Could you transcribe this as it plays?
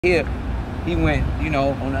Here, he went, you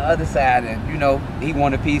know, on the other side, and you know, he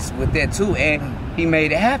wanted a piece with that too, and he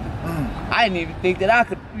made it happen. I didn't even think that I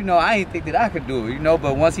could, you know, I didn't think that I could do it, you know.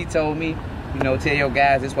 But once he told me, you know, tell your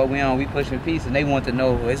guys this what we on, we pushing peace, and they want to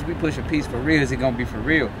know, is we pushing peace for real? Is it gonna be for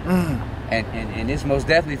real? And it's most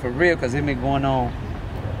definitely for real, cause it been going on.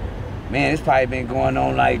 Man, it's probably been going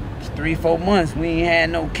on like 3-4 months. We ain't had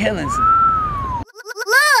no killings.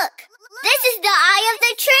 Look, this is the eye of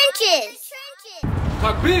the trenches.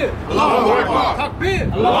 Takbir! Allahu Akbar!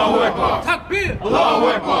 Takbir! Allahu Akbar! Takbir! Allahu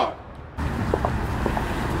Akbar!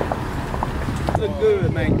 Look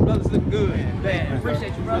good, man. Your brothers look good. Man,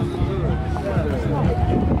 appreciate you, brothers. Look good.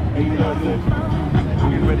 Hey, you know, we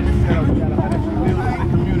get ready to sell. We got 100 meals in the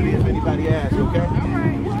community if anybody asks, okay? Come on!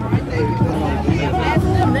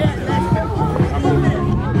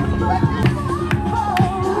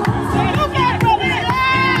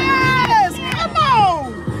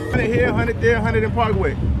 100 here, 100 there, 100 in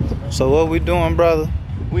Parkway. So what we doing, brother?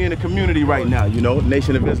 We in the community right now, you know.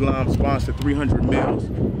 Nation of Islam sponsored 300 meals.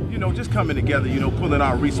 You know, just coming together, you know, pulling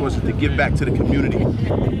our resources to give back to the community.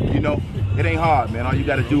 You know, it ain't hard, man. All you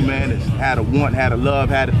gotta do, man, is have a want, have a love,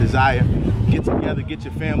 have a desire. Get together, get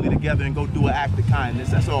your family together, and go do an act of kindness.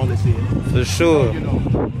 That's all this is. For sure. You know.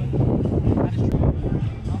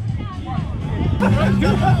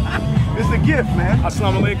 It's a gift, man.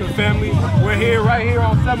 Assalamu alaikum, family. We're here, right here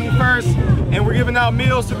on 71st, and we're giving out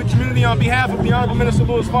meals to the community on behalf of the Honorable Minister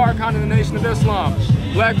Louis Farrakhan and the Nation of Islam.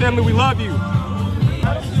 Black family, we love you.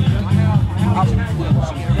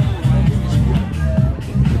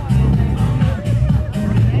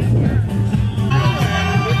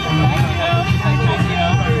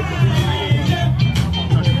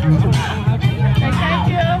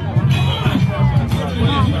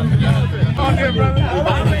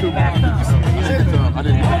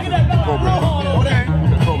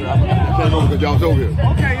 Y'all was over here.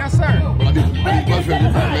 Okay, yes, sir. But I need some blood sugar,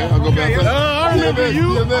 man. I'll go back up. I remember you.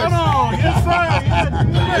 Hold on. Yes, sir.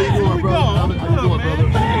 How you doing, brother? How you doing, brother?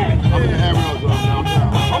 I'm in the Hammond downtown.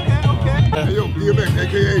 Okay. Hey, yo, DMX,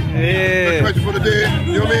 a.k.a. Resurrection for the Dead.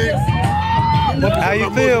 You know what I mean? How you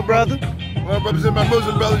feel, brother? I represent my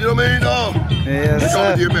Muslim brother, you know what I mean? Yes,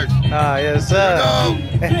 sir. DMX. Ah, yes, sir.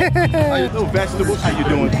 No vegetables. How you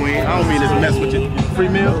doing, Queen? I don't mean to mess with you. Free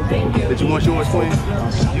meal? Did you want yours, Queen?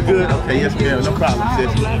 You good? Okay, yes, ma'am. No problem,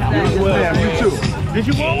 sis. Well, you too. Did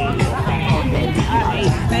you want one?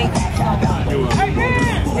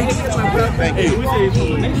 Thank you.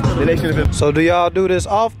 The Nation of Islam. So do y'all do this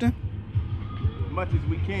often? As much as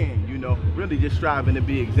we can, you know, really just striving to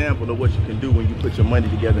be an example of what you can do when you put your money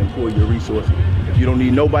together and pour your resources. If you don't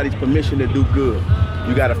need nobody's permission to do good.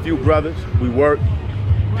 You got a few brothers, we work,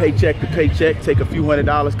 paycheck to paycheck, take a few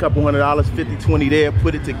 $100s, couple $100, 50, 20 there,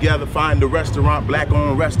 put it together, find a restaurant,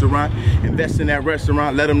 black-owned restaurant, invest in that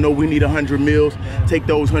restaurant, let them know we need 100 meals, take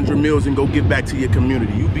those 100 meals and go give back to your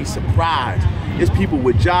community. You'd be surprised. There's people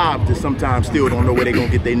with jobs that sometimes still don't know where they're gonna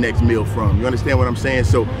get their next meal from. You understand what I'm saying?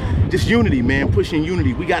 So just unity, man, pushing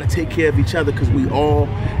unity. We gotta take care of each other because we all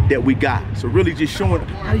that we got. So really just showing,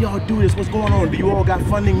 how do y'all do this? What's going on? Do you all got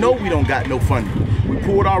funding? No, we don't got no funding. We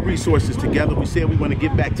pulled our resources together. We said we want to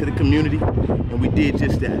give back to the community, and we did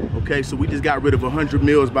just that, okay? So we just got rid of 100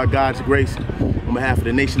 meals by God's grace on behalf of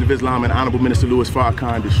the Nation of Islam, and Honorable Minister Louis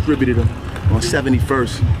Farrakhan distributed them on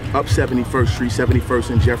 71st, up 71st Street,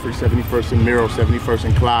 71st in Jeffrey, 71st in Merrill, 71st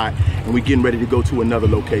in Clyde, and we getting ready to go to another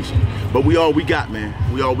location. But we all we got, man.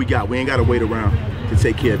 We all we got. We ain't got to wait around to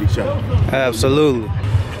take care of each other. Absolutely.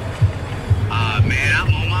 Man,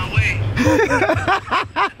 I'm on my way.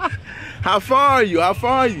 How far are you? How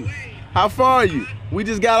far are you? How far are you? We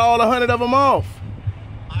just got all 100 of them off.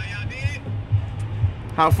 Oh, y'all did?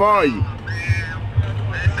 How far are you? Man,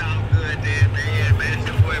 that sounds good, then, man. Yeah, man, it's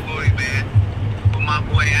your boy, Whodi, man. With my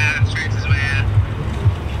boy out of the trenches, man.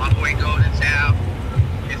 My boy Golden Child.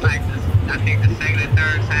 It's like this, I think the second and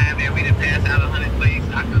third time that we done passed out 100 plates.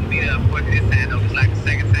 I couldn't be there for this time, though. It's like the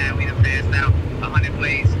second time we done passed out 100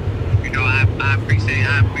 plates. You know, I appreciate,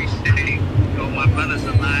 you know, my brothers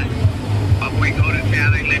a lot. My boy Golden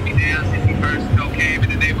Child, they let me down since he first, you know, came in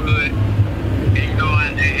the neighborhood. And, you know,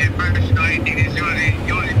 at first, you know, I didn't think this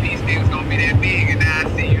unity peace thing was going to be that big. And now I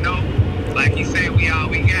see, you know, like he said, we all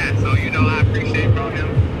we got. So, you know, I appreciate, bro, them,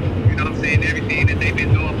 you know what I'm saying, everything that they've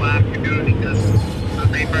been doing for our community. Because since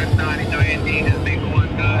they first started, you know, everything has been going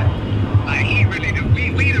good. Like, he really,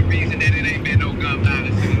 we the reason that it ain't been no gun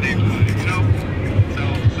violence in the neighborhood, you know?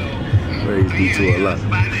 Praise be to Allah.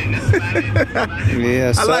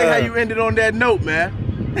 Yes, I like how you ended on that note, man.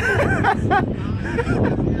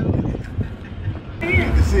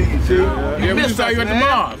 Good to see you, too. We missed you at the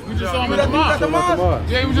mosque. just saw him at the mall.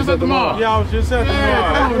 Yeah, he was just at the mall. Yeah, I was just at the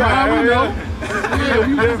mall. Man, we know. Yeah,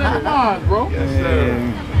 we was just at the mall, bro. Yes,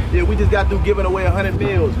 sir. Yeah, we just got through giving away 100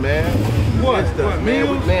 meals, man. What? Man,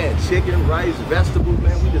 Meals? man, chicken, rice, vegetables,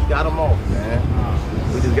 man. We just got them off,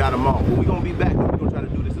 man. We just got them off. But we're going to be back. We're going to try to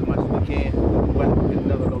do this as much as we can. We'll have to get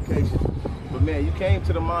another location. But, man, you came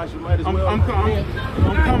to the mosque. You might as well. I'm coming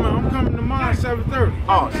to mine 7:30.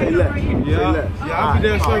 Oh, say less. Yeah. Say less. Yeah, I'll be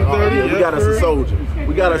there 7:30. Yeah, we got us a soldier.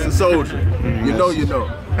 We got us a soldier. You know, you know.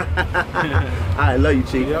 All right, love you,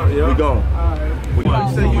 Chief. Yeah. We gone. You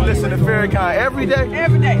say you listen to Farrakhan every day?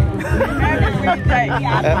 Every day. Every day.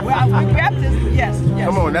 Well, we Baptists, yes.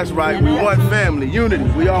 Come on, that's right. We one family, unity.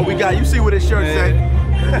 We all we got. You see what his shirt say?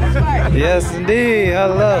 That's right. Yes, indeed.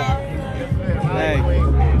 Hello.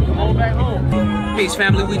 Peace,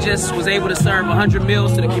 family. We just was able to serve 100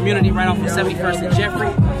 meals to the community right off of 71st and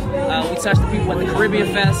Jeffrey. We touched the people at the Caribbean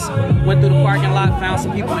Fest, went through the parking lot, found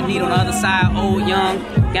some people in need on the other side, old, young.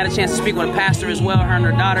 Got a chance to speak with a pastor as well, her and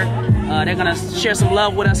her daughter. They're gonna share some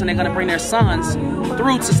love with us, and they're gonna bring their sons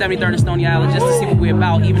through to 73rd and Stony Island just to see what we're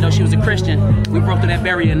about. Even though she was a Christian, we broke through that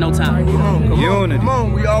barrier in no time. Come on, Unity. Come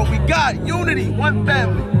on, we got unity, one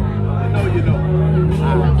family. You know.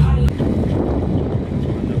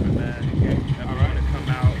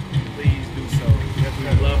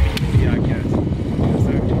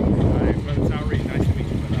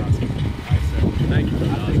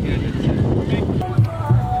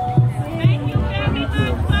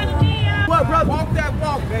 Walk that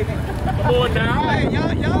walk, baby. Come on now. Hey,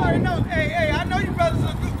 y'all already know. Hey, I know you brothers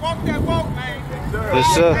are good. Walk that walk, man. Yes,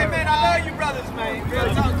 sir. Hey, man, I love you brothers, man.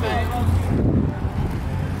 Real talk, man.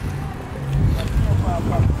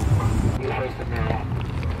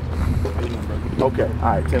 Okay,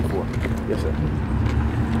 all right, 10-4. Yes, sir.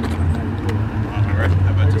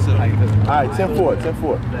 All right, 10-4,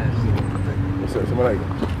 10-4. Yes, sir. Somebody.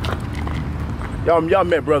 Y'all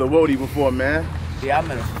met Brother Whodi before, man. Yeah, I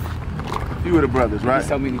met him. You were the brothers, right?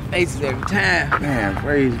 So many faces every time. Man,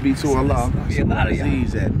 praise be to Allah. Be a lot of y'all.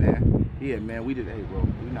 Disease that, man. Yeah, man, we did. Hey, bro,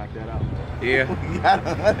 we knocked that out. Yeah. We got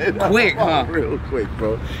 100 Quick, huh? Real quick,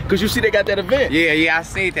 bro. Cause you see, they got that event. Yeah, I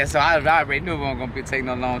seen that. So I already knew it wasn't gonna take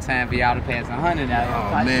no long time for y'all to pass 100 out.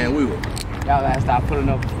 Oh man, we were. Y'all gotta start putting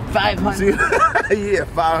up 500. Yeah,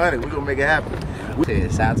 500. We gonna make it happen.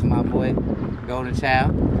 Shout out to my boy, Golden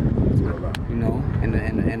Child. You know, and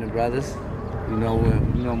the brothers. You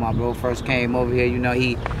know, my bro first came over here. You know,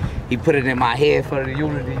 he put it in my head for the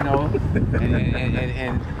unity. You know,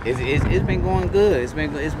 and it's been going good. It's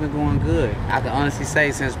been going good. I can honestly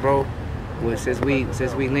say since since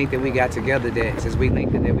we linked that we got together that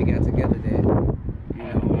you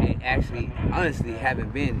know, it actually honestly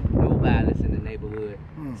haven't been no violence in the neighborhood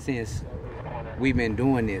since we've been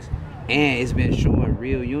doing this, and it's been showing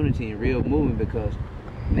real unity and real movement because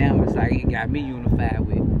now it's like it got me unified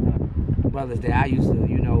with brothers that I used to,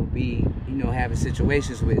 be, having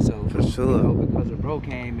situations with. So, for sure, because the bro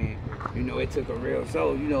came in, it took a real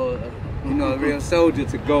soul, a real soldier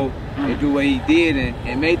to go and do what he did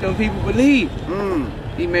and made them people believe.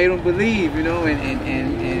 He made them believe, and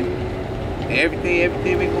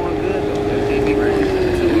everything been going good though.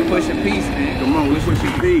 So we pushing peace, man. Come on, we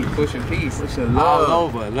pushing peace. Pushing peace. Pushing love. All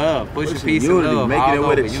over, love. Pushing peace unity. and love. Making it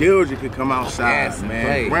where the children could come outside, yes, man.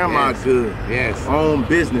 play. Grandma good. Yes. Own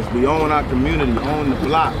business. We own our community. Own the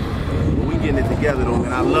block. But we getting it together though,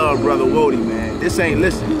 man. I love Brother Whodi, man. Listen.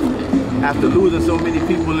 After losing so many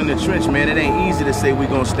people in the trench, man, it ain't easy to say we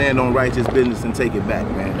gonna stand on righteous business and take it back,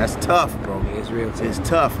 man. That's tough, bro. It's real tough. It's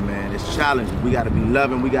tough, man. It's challenging. We gotta be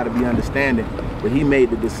loving. We gotta be understanding. But he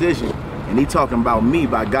made the decision. And he talking about me,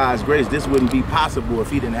 by God's grace. This wouldn't be possible if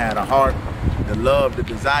he didn't have the heart, the love, the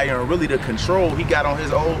desire, and really the control he got on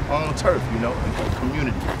his own turf, in the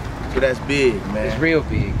community. So that's big, man. It's real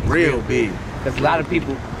big. It's real big. Because a lot of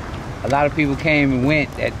people came and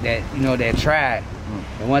went that tried.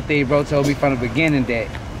 And one thing bro told me from the beginning that,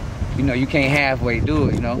 you can't halfway do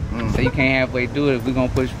it, So you can't halfway do it. If we're gonna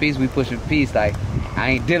push peace, we pushing peace. Like,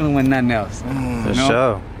 I ain't dealing with nothing else. For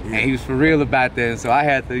sure. And he was for real about that. So I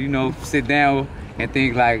had to, sit down and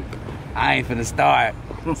think like, I ain't finna start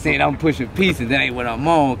saying I'm pushing peace and that ain't what I'm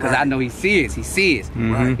on, because I know he serious. He serious.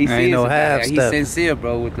 Right. He serious. Ain't no half He's step. sincere,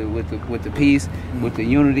 bro, with the peace, with the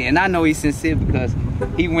unity. And I know he's sincere because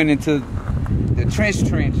he went into the trench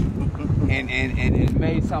and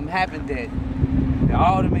made something happen that the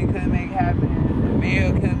alderman couldn't make happen, the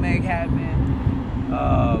mayor couldn't make happen.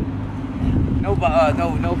 No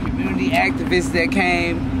community activists that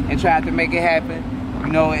came and tried to make it happen.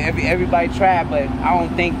 Everybody tried, but I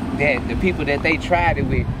don't think that the people that they tried it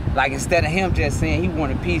with, like instead of him just saying he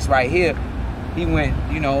wanted peace right here, he went,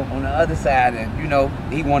 you know, on the other side, and you know,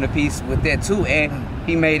 he wanted peace with that too, and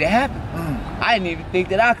he made it happen. I didn't even think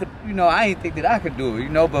that I could, you know, I didn't think that I could do it, you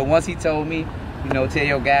know. But once he told me, you know, tell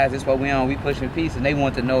your guys this what we on, we pushing peace, and they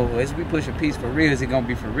want to know, is we pushing peace for real? Is it gonna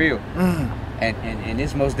be for real? And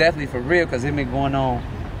it's most definitely for real, because it been going on.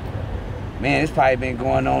 Man, it's probably been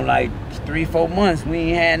going on like 3-4 months. We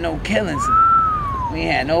ain't had no killings. We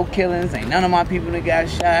ain't had no killings. Ain't none of my people that got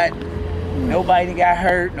shot. Nobody that got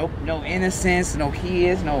hurt. No innocents. No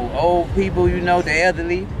kids. No old people. You know, the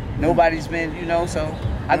elderly. Nobody's been. You know, so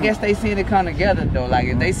I guess they seeing it come together though. Like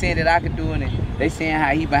if they seeing that I could do it, and they seeing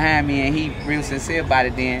how he behind me and he real sincere about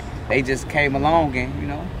it, then they just came along and you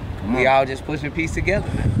know, we all just pushing peace together.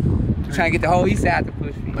 Man. We trying to get the whole East Side to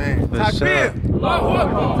push me. Man, Takbir!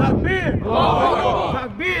 Takbir!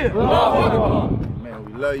 Takbir! Man,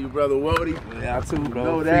 we love you, brother Whodi. Yeah, I too,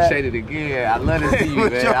 bro. Appreciate it again. I love to see you,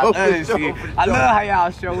 man. I love this shit. I love how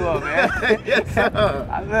y'all show up, man. Yes, sir.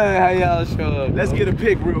 I love how y'all show up. Let's get a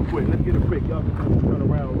pic real quick. Let's get a pic. Y'all can turn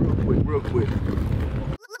around real quick.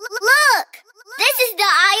 Look! This is the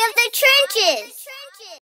eye of the trenches.